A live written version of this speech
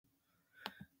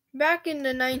Back in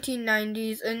the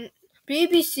 1990s, and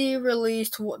BBC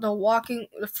released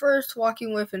the first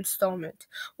Walking With installment,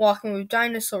 Walking with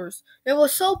Dinosaurs. It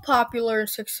was so popular and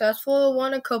successful, it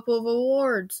won a couple of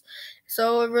awards.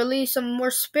 So it released some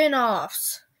more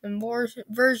spin-offs and more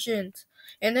versions.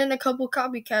 And then a couple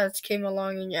copycats came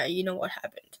along, and yeah, you know what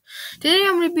happened. Today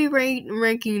I'm going to be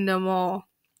ranking them all.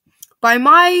 By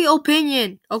my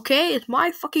opinion, okay? It's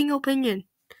my fucking opinion.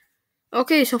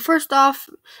 Okay, so first off,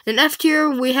 in F tier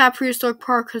we have Prehistoric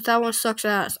Park because that one sucks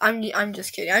ass. I'm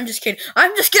just kidding. I'm just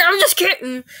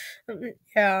kidding.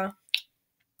 Yeah.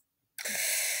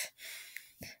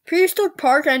 Prehistoric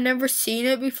Park, I never seen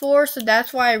it before, so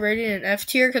that's why I rated it in F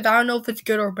tier because I don't know if it's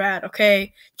good or bad.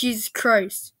 Okay, Jesus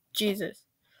Christ, Jesus.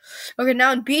 Okay,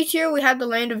 now in B tier we have the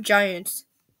Land of Giants.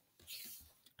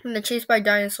 And the Chased by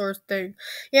Dinosaurs thing.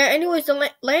 Yeah, anyways,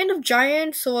 the Land of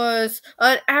Giants was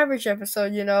an average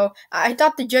episode, you know. I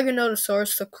thought the Giganotosaurus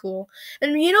so cool.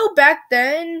 And, you know, back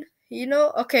then,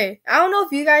 okay, I don't know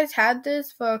if you guys had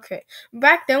this, but okay.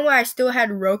 Back then when I still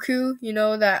had Roku, you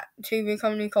know, that TV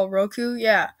company called Roku,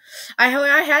 yeah. When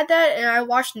I had that and I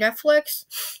watched Netflix,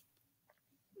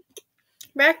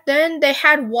 back then they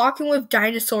had Walking with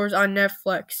Dinosaurs on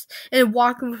Netflix. And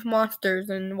Walking with Monsters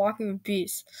and Walking with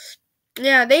Beasts.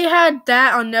 Yeah, they had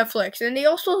that on Netflix, and they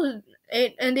also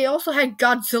had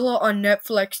Godzilla on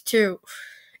Netflix too.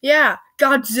 Yeah,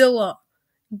 Godzilla.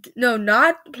 No,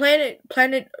 not Planet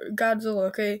Godzilla.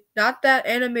 Okay, not that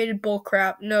animated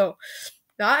bullcrap. No,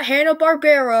 not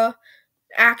Hanna-Barbera.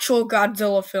 Actual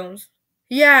Godzilla films.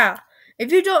 Yeah,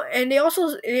 if you don't, and they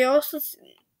also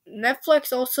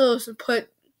Netflix also put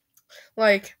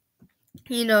like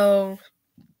the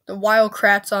Wild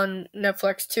Kratts on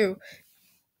Netflix too.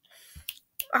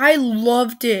 I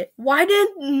loved it. Why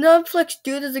didn't Netflix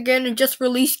do this again and just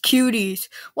release Cuties?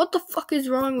 What the fuck is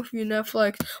wrong with you,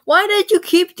 Netflix? Why did you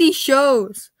keep these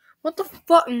shows? What the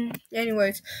fuck?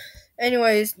 Anyways,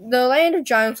 The Land of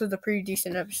Giants was a pretty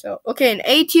decent episode. Okay, in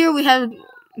A tier we have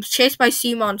Chased by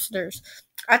Sea Monsters.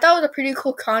 I thought it was a pretty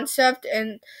cool concept,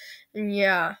 and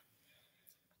yeah.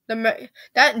 That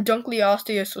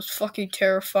Dunkleosteus was fucking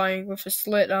terrifying with his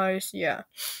slit eyes, yeah.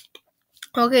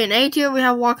 Okay, in A tier we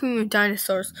have Walking with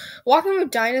Dinosaurs. Walking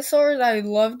with Dinosaurs, I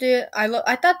loved it. I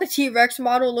thought the T-Rex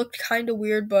model looked kind of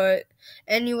weird, but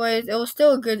anyways, it was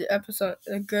still a good episode,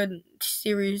 a good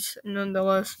series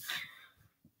nonetheless.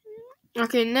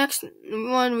 Okay, next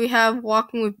one we have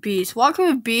Walking with Beasts. Walking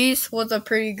with Beasts was a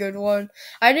pretty good one.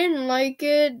 I didn't like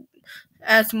it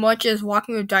as much as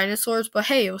Walking with Dinosaurs, but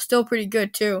hey, it was still pretty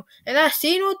good too. And that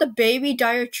scene with the baby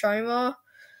Diatrima,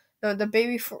 the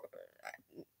baby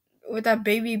with that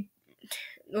baby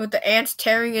with the ants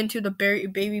tearing into the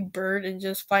baby bird and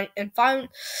just find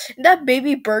that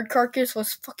baby bird carcass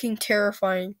was fucking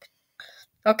terrifying.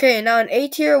 Okay, now in A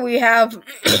tier we have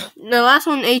the last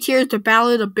one in A tier is the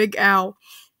Ballad of Big Al.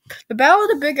 The Ballad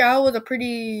of Big Al was a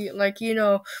pretty was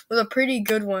a pretty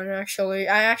good one actually.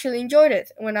 I actually enjoyed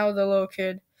it when I was a little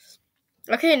kid.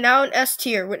 Okay, now in S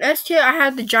tier. With S tier I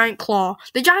had the Giant Claw.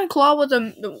 The Giant Claw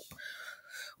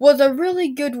was a really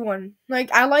good one.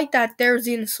 Like, I like that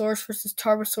Therizinosaurus versus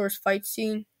Tarbosaurus fight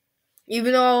scene.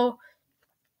 Even though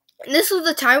this was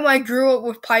the time I grew up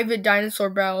with private dinosaur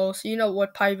battles. You know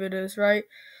what private is, right?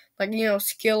 Like,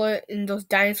 Skillet and those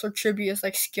dinosaur tributes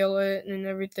like Skillet and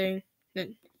everything.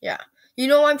 And, yeah. You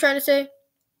know what I'm trying to say?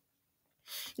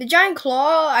 The Giant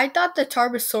Claw, I thought the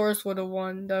Tarbosaurus would have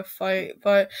won the fight,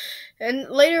 and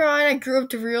later on I grew up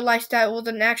to realize that it was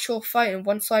an actual fight, and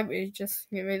one side it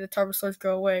made the Tarbosaurus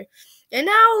go away. And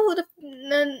now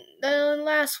the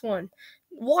last one,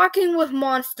 Walking with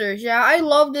Monsters. Yeah, I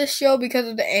love this show because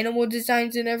of the animal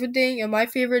designs and everything, and my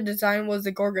favorite design was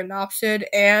the Gorgonopsid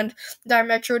and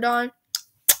Dimetrodon.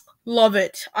 Love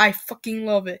it. I fucking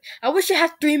love it. I wish it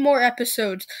had 3 more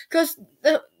episodes. Because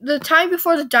the time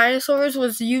before the dinosaurs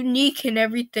was unique and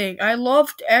everything. I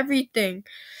loved everything.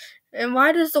 And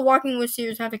why does the Walking With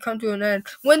series have to come to an end?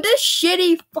 When this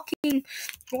shitty fucking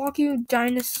Walking With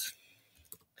Dinosaurs...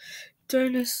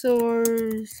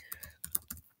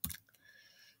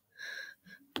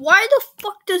 Why the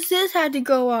fuck does this have to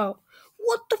go out?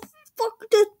 What the fuck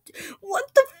is this? What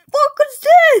the fuck is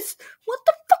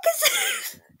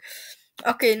this?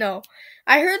 Okay, no.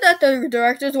 I heard that the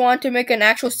directors want to make an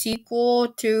actual sequel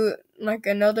to like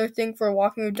another thing for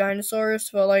Walking with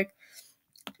Dinosaurs, but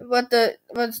the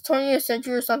 20th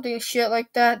century or something shit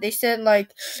like that. They said like,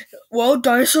 well,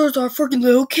 dinosaurs are freaking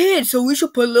little kids, so we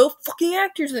should put little fucking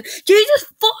actors in. Jesus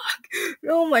fuck!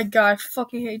 Oh my god, I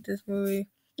fucking hate this movie.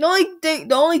 The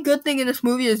only good thing in this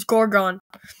movie is Gorgon.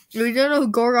 If you don't know who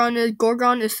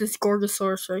Gorgon is this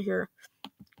Gorgosaurus right here.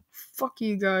 Fuck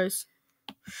you guys.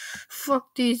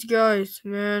 Fuck these guys,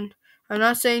 man. I'm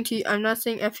not saying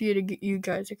F you to you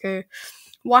guys, okay?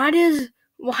 Why does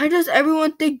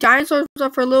everyone think dinosaurs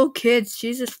are for little kids?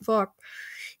 Jesus fuck.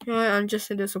 You know what? I'm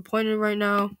just disappointed right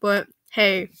now. But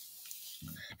hey,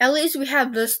 at least we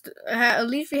have this. At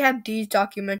least we have these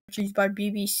documentaries by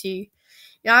BBC.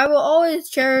 Yeah, I will always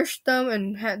cherish them,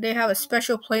 and they have a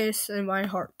special place in my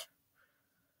heart.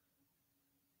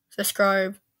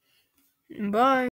 Subscribe. Bye.